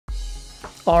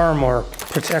Armor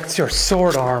protects your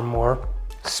sword arm more.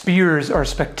 Spears are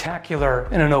spectacular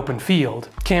in an open field.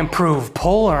 Can't prove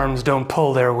polearms don't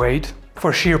pull their weight.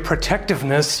 For sheer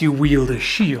protectiveness, you wield a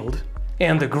shield.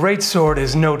 And the greatsword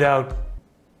is no doubt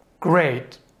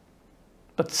great.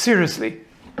 But seriously,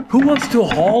 who wants to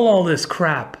haul all this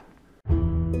crap?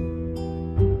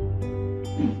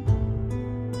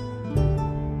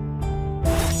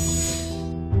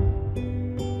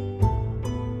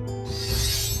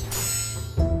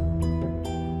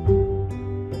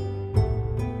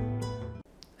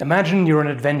 Imagine you're an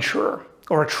adventurer,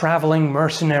 or a traveling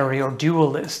mercenary or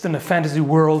duelist in a fantasy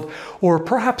world, or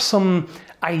perhaps some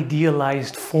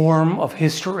idealized form of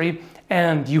history,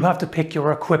 and you have to pick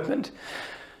your equipment.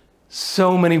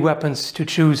 So many weapons to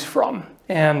choose from,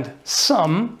 and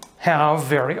some have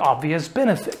very obvious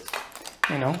benefits.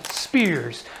 You know,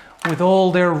 spears, with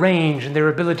all their range and their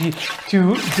ability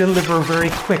to deliver very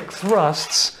quick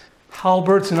thrusts.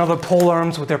 Halberds and other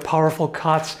polearms with their powerful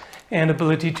cuts and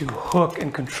ability to hook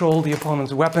and control the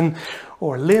opponent's weapon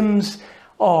or limbs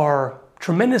are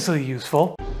tremendously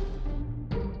useful.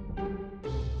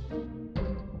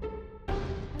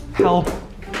 Help.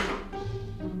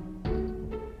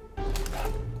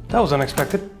 That was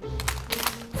unexpected.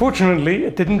 Fortunately,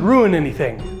 it didn't ruin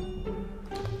anything.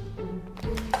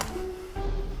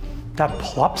 That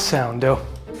plop sound, though.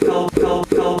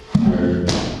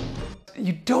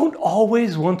 You don't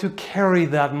always want to carry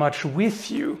that much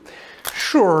with you.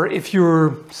 Sure, if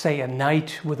you're, say, a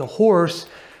knight with a horse,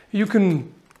 you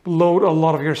can load a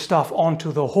lot of your stuff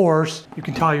onto the horse. You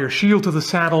can tie your shield to the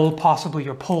saddle, possibly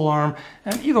your polearm,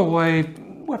 and either way,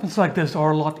 weapons like this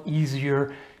are a lot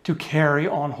easier to carry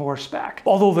on horseback.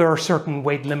 Although there are certain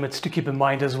weight limits to keep in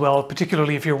mind as well,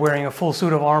 particularly if you're wearing a full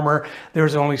suit of armor,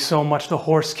 there's only so much the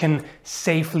horse can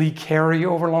safely carry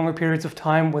over longer periods of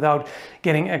time without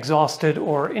getting exhausted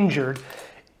or injured.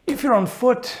 If you're on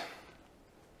foot,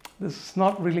 this is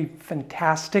not really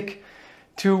fantastic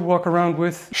to walk around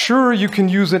with. Sure, you can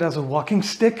use it as a walking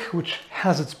stick, which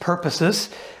has its purposes,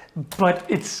 but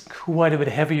it's quite a bit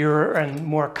heavier and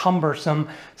more cumbersome,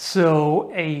 so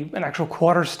an actual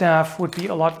quarterstaff would be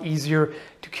a lot easier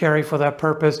to carry for that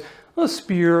purpose. A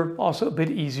spear, also a bit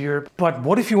easier. But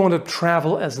what if you want to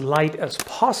travel as light as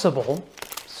possible,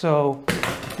 so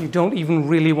you don't even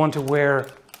really want to wear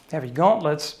heavy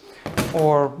gauntlets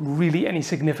or really any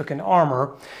significant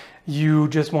armor? You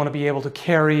just want to be able to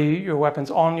carry your weapons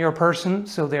on your person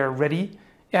so they're ready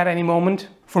at any moment.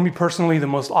 For me personally, the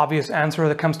most obvious answer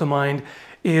that comes to mind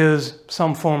is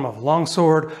some form of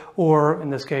longsword, or in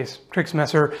this case,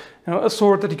 Kriegsmesser, a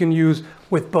sword that you can use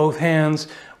with both hands,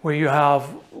 where you have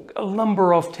a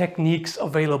number of techniques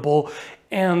available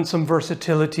and some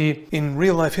versatility. In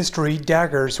real-life history,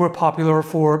 daggers were popular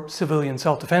for civilian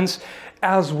self-defense,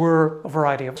 as were a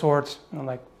variety of swords,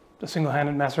 like the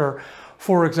single-handed messer,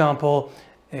 for example,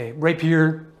 a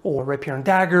rapier or rapier and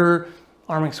dagger,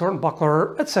 arming sword and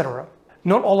buckler, etc.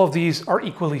 Not all of these are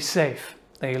equally safe.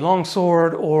 A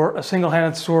longsword or a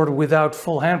single-handed sword without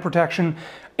full hand protection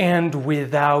and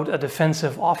without a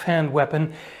defensive offhand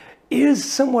weapon is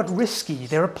somewhat risky.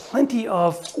 There are plenty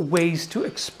of ways to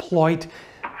exploit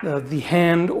the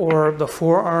hand or the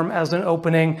forearm as an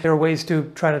opening. There are ways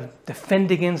to try to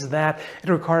defend against that. It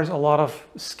requires a lot of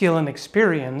skill and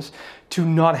experience to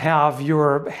not have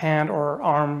your hand or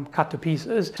arm cut to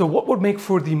pieces. So what would make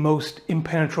for the most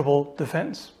impenetrable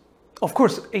defense? Of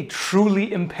course, a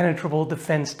truly impenetrable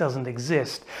defense doesn't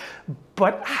exist,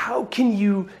 but how can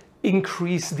you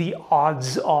increase the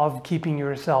odds of keeping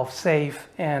yourself safe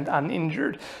and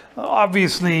uninjured?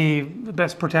 Obviously, the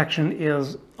best protection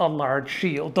is a large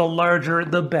shield. The larger,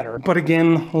 the better. But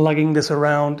again, lugging this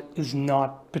around is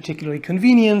not particularly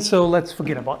convenient, so let's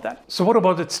forget about that. So what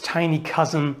about its tiny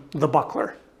cousin, the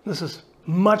buckler? This is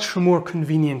much more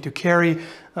convenient to carry.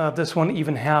 This one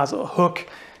even has a hook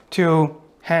to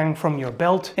hang from your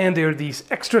belt, and there are these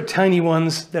extra tiny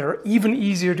ones that are even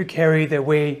easier to carry. They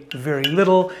weigh very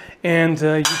little, and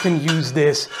you can use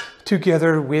this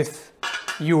together with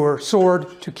your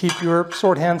sword to keep your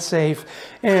sword hand safe,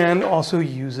 and also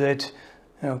use it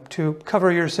to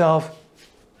cover yourself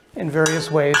in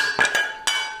various ways.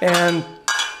 And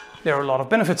there are a lot of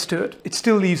benefits to it. It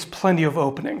still leaves plenty of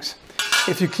openings.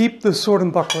 If you keep the sword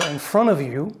and buckler in front of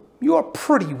you, you are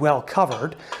pretty well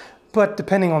covered. But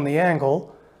depending on the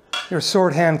angle, your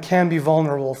sword hand can be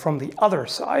vulnerable from the other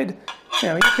side.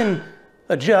 You can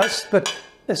adjust, but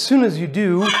as soon as you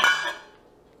do,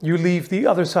 you leave the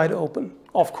other side open,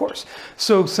 of course.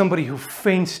 So somebody who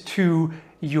feints to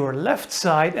your left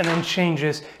side and then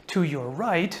changes to your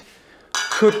right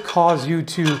could cause you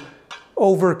to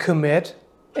overcommit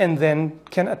and then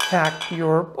can attack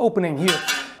your opening here.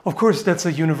 Of course, that's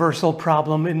a universal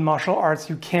problem in martial arts.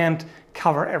 You can't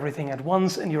cover everything at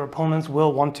once, and your opponents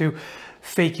will want to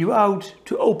fake you out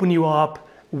to open you up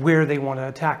where they want to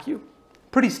attack you.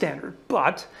 Pretty standard,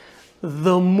 but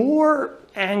the more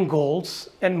angles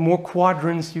and more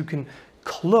quadrants you can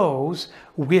close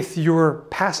with your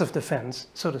passive defense,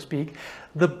 so to speak,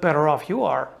 the better off you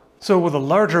are. So with a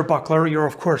larger buckler, you're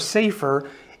of course safer,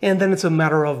 and then it's a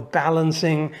matter of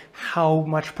balancing how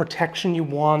much protection you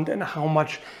want and how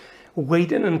much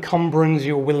weight and encumbrance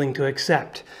you're willing to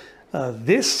accept.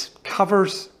 This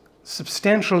covers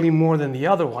substantially more than the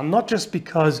other one, not just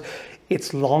because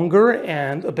it's longer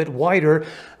and a bit wider,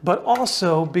 but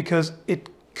also because it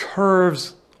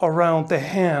curves around the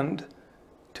hand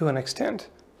to an extent.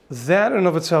 That in and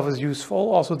of itself is useful.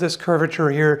 Also, this curvature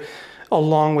here,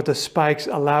 along with the spikes,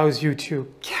 allows you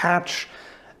to catch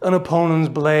an opponent's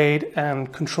blade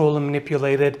and control and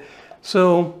manipulate it.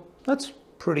 So that's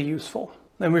pretty useful.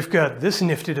 Then we've got this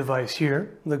nifty device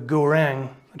here, the Gou-Rang,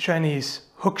 a Chinese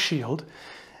hook shield.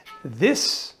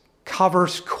 This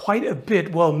covers quite a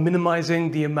bit while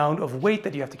minimizing the amount of weight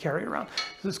that you have to carry around.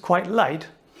 This is quite light.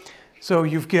 So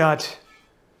you've got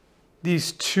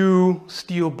these two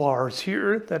steel bars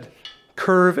here that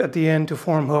curve at the end to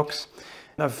form hooks.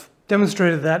 I've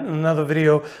demonstrated that in another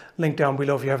video, link down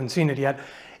below if you haven't seen it yet.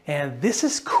 And this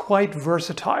is quite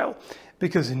versatile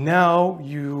because now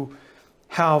you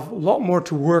have a lot more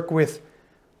to work with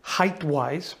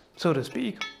height-wise, so to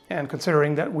speak. And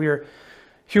considering that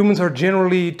humans are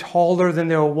generally taller than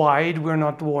they're wide, we're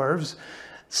not dwarves.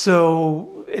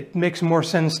 So it makes more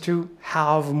sense to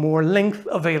have more length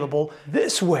available.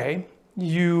 This way,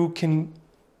 you can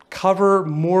cover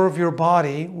more of your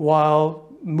body while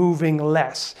moving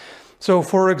less. So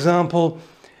for example,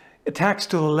 attacks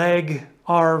to the leg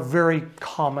are very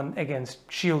common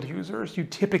against shield users. You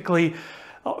typically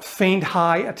feint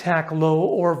high, attack low,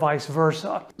 or vice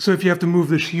versa. So if you have to move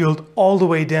the shield all the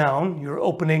way down, you're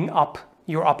opening up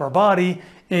your upper body,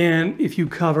 and if you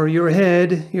cover your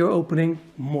head, you're opening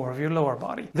more of your lower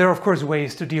body. There are of course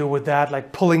ways to deal with that,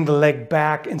 like pulling the leg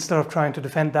back instead of trying to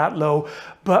defend that low,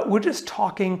 but we're just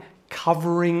talking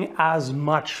covering as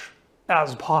much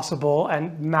as possible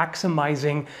and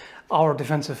maximizing our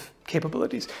defensive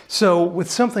capabilities. So with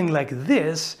something like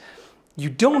this, you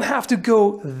don't have to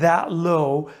go that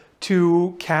low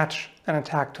to catch an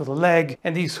attack to the leg.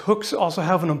 And these hooks also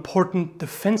have an important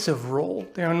defensive role.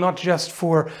 They are not just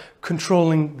for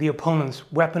controlling the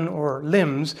opponent's weapon or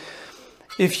limbs.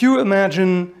 If you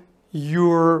imagine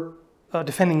you're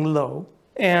defending low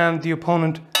and the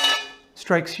opponent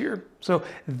strikes here. So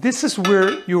this is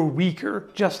where you're weaker,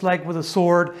 just like with a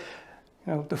sword.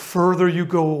 The further you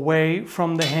go away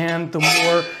from the hand, the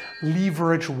more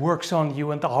leverage works on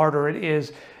you and the harder it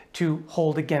is to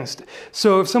hold against.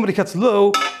 So if somebody cuts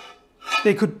low,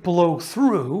 they could blow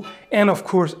through. And of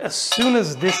course, as soon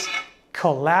as this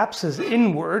collapses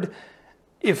inward,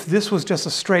 if this was just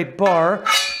a straight bar,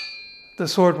 the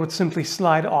sword would simply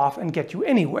slide off and get you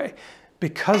anyway.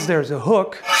 Because there's a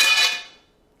hook,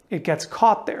 it gets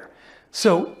caught there.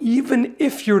 So even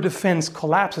if your defense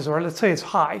collapses, or let's say it's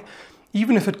high,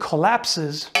 even if it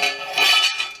collapses,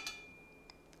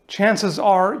 chances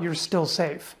are you're still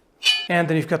safe. And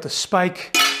then you've got the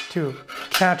spike to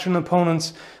catch an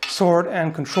opponent's sword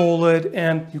and control it,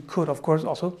 and you could of course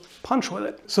also punch with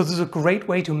it. So this is a great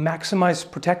way to maximize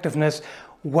protectiveness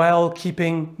while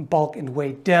keeping bulk and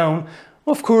weight down.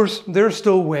 Of course, there are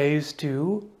still ways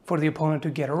for the opponent to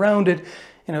get around it.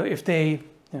 If they,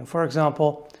 for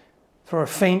example, throw a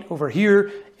feint over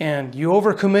here and you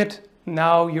overcommit,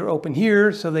 now you're open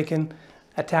here so they can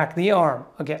attack the arm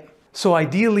again. So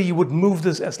ideally you would move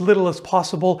this as little as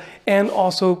possible and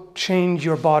also change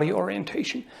your body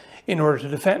orientation in order to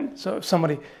defend. So if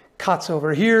somebody cuts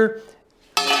over here,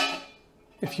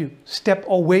 if you step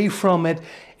away from it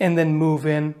and then move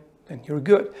in, then you're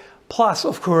good. Plus,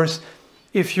 of course,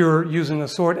 if you're using a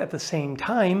sword at the same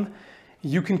time,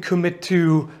 you can commit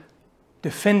to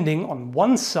defending on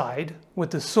one side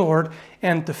with the sword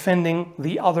and defending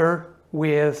the other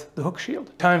with the hook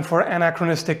shield. Time for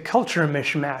anachronistic culture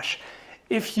mishmash.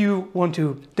 If you want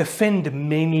to defend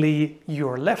mainly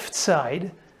your left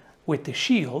side with the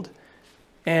shield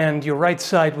and your right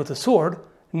side with the sword,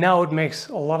 now it makes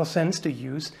a lot of sense to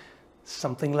use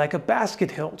something like a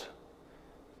basket hilt.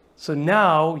 So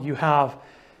now you have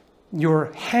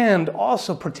your hand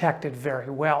also protected very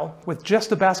well. With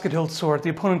just a basket hilt sword, the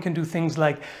opponent can do things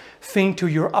like feint to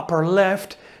your upper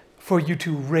left for you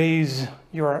to raise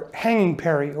your hanging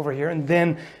parry over here and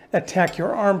then attack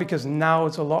your arm, because now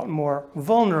it's a lot more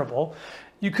vulnerable.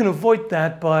 You can avoid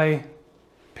that by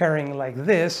parrying like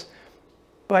this,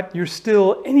 but you're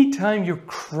still, anytime you're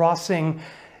crossing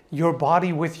your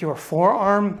body with your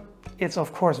forearm, it's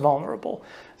of course vulnerable.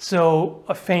 So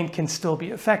a feint can still be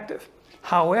effective.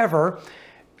 However,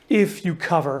 if you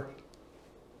cover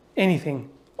anything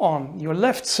on your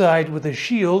left side with a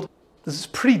shield, this is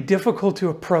pretty difficult to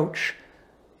approach.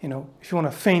 You know, if you want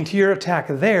to feint here, attack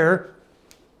there,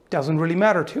 doesn't really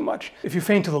matter too much. If you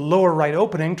feint to the lower right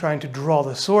opening, trying to draw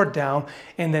the sword down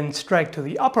and then strike to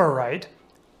the upper right,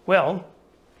 well,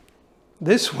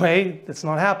 this way, that's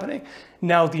not happening.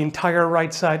 Now the entire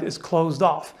right side is closed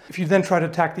off. If you then try to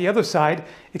attack the other side,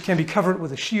 it can be covered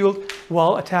with a shield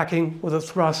while attacking with a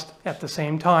thrust at the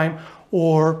same time,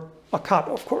 or a cut,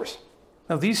 of course.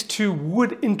 Now these two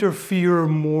would interfere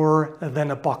more than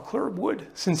a buckler would,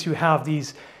 since you have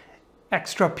these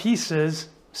extra pieces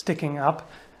sticking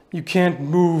up. You can't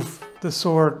move the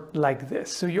sword like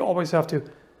this, so you always have to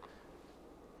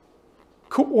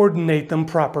coordinate them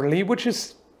properly, which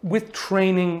is, with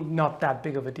training, not that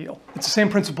big of a deal. It's the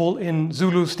same principle in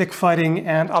Zulu stick fighting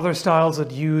and other styles that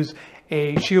use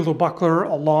a shield or buckler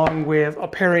along with a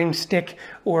parrying stick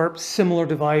or similar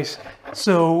device.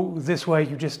 So this way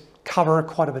you just cover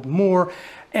quite a bit more.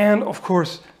 And of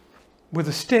course, with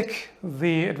a stick,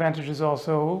 the advantage is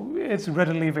also it's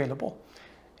readily available.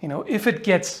 You know, if it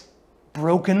gets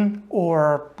broken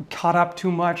or cut up too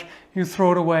much, you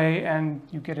throw it away and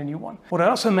you get a new one. What I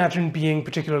also imagine being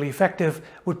particularly effective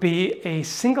would be a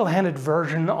single-handed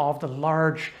version of the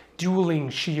large dueling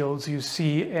shields you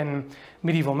see in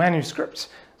medieval manuscripts.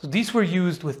 So these were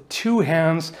used with two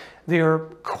hands. They're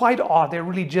quite odd. They're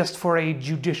really just for a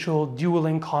judicial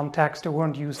dueling context. They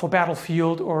weren't used for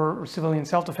battlefield or civilian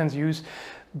self-defense use.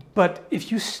 But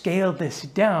if you scale this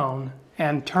down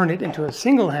and turn it into a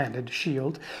single-handed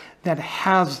shield that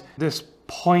has this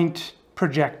point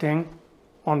projecting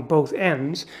on both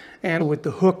ends, and with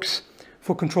the hooks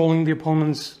for controlling the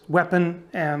opponent's weapon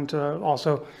and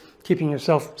also keeping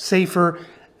yourself safer,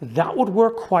 that would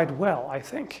work quite well, I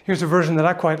think. Here's a version that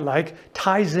I quite like.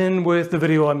 Ties in with the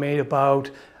video I made about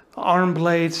arm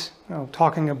blades, you know,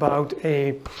 talking about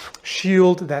a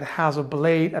shield that has a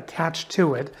blade attached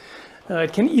to it.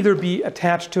 It can either be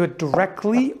attached to it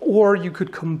directly, or you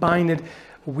could combine it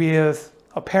with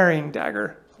a parrying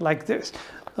dagger like this.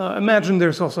 Imagine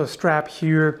there's also a strap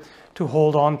here to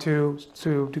hold on to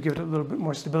give it a little bit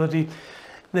more stability.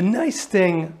 The nice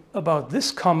thing about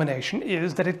this combination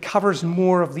is that it covers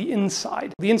more of the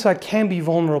inside. The inside can be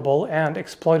vulnerable and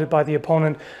exploited by the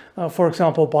opponent, for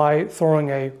example, by throwing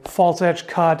a false edge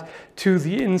cut to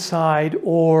the inside,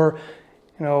 or,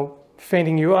 you know,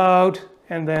 feinting you out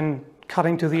and then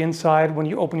cutting to the inside when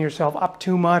you open yourself up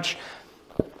too much.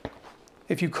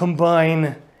 If you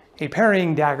combine a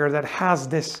parrying dagger that has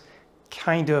this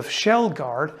kind of shell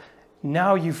guard,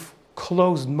 now you've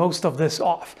closed most of this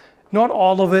off. Not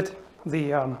all of it.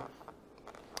 The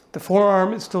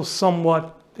forearm is still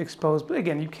somewhat exposed, but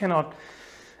again, you cannot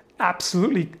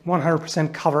absolutely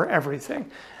 100% cover everything.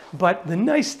 But the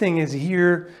nice thing is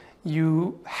here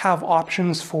you have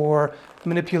options for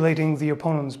manipulating the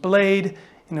opponent's blade,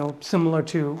 you know, similar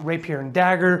to rapier and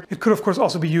dagger. It could of course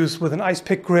also be used with an ice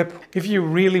pick grip. If you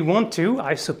really want to,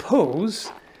 I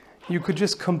suppose, you could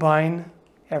just combine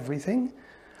everything,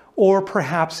 or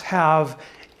perhaps have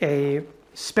a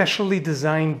specially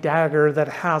designed dagger that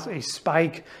has a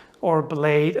spike or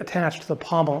blade attached to the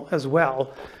pommel as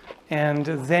well. And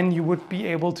then you would be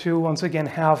able to, once again,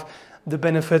 have the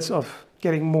benefits of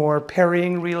getting more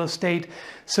parrying real estate,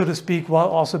 so to speak, while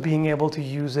also being able to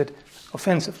use it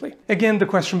offensively. Again, the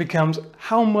question becomes,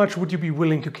 how much would you be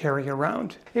willing to carry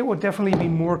around? It would definitely be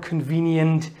more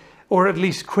convenient, or at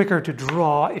least quicker to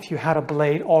draw, if you had a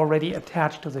blade already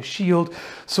attached to the shield.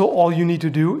 So all you need to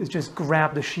do is just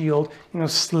grab the shield, you know,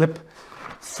 slip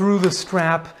through the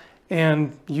strap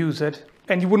and use it.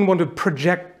 And you wouldn't want to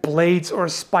project blades or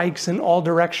spikes in all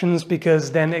directions,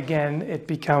 because then again, it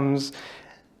becomes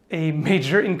a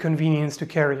major inconvenience to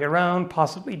carry around,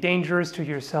 possibly dangerous to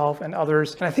yourself and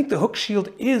others. And I think the hook shield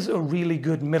is a really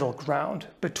good middle ground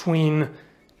between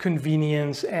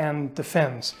convenience and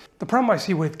defense. The problem I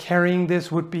see with carrying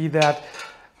this would be that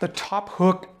the top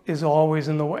hook is always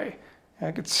in the way.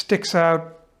 Like, it sticks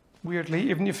out weirdly.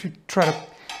 Even if you try to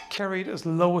carry it as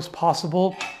low as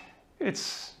possible,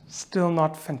 it's still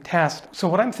not fantastic. So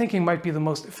what I'm thinking might be the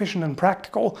most efficient and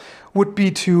practical would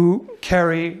be to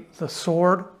carry the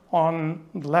sword on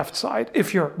the left side,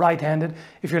 if you're right-handed.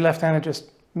 If you're left-handed,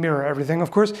 just mirror everything, of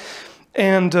course,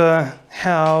 and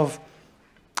have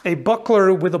a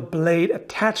buckler with a blade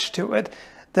attached to it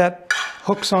that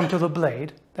hooks onto the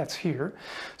blade. That's here.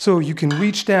 So you can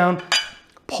reach down,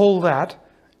 pull that,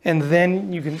 and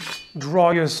then you can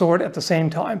draw your sword at the same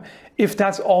time. if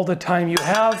that's all the time you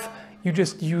have, you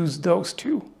just use those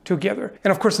two together.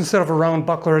 And of course, instead of a round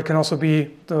buckler, it can also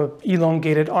be the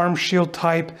elongated arm shield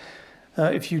type.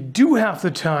 If you do have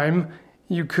the time,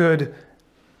 you could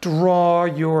draw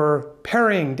your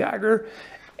parrying dagger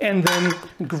and then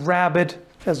grab it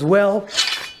as well.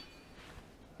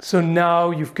 So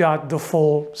now you've got the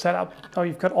full setup. Now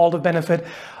you've got all the benefit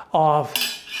of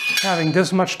having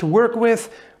this much to work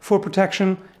with for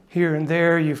protection. Here and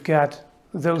there, you've got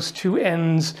those two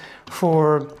ends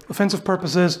for offensive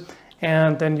purposes,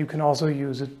 and then you can also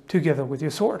use it together with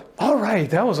your sword. All right,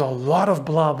 that was a lot of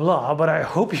blah blah, but I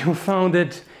hope you found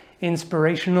it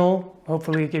inspirational.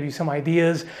 Hopefully it gave you some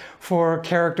ideas for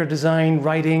character design,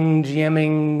 writing,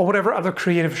 GMing, or whatever other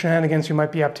creative shenanigans you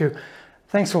might be up to.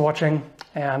 Thanks for watching,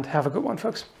 and have a good one,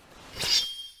 folks.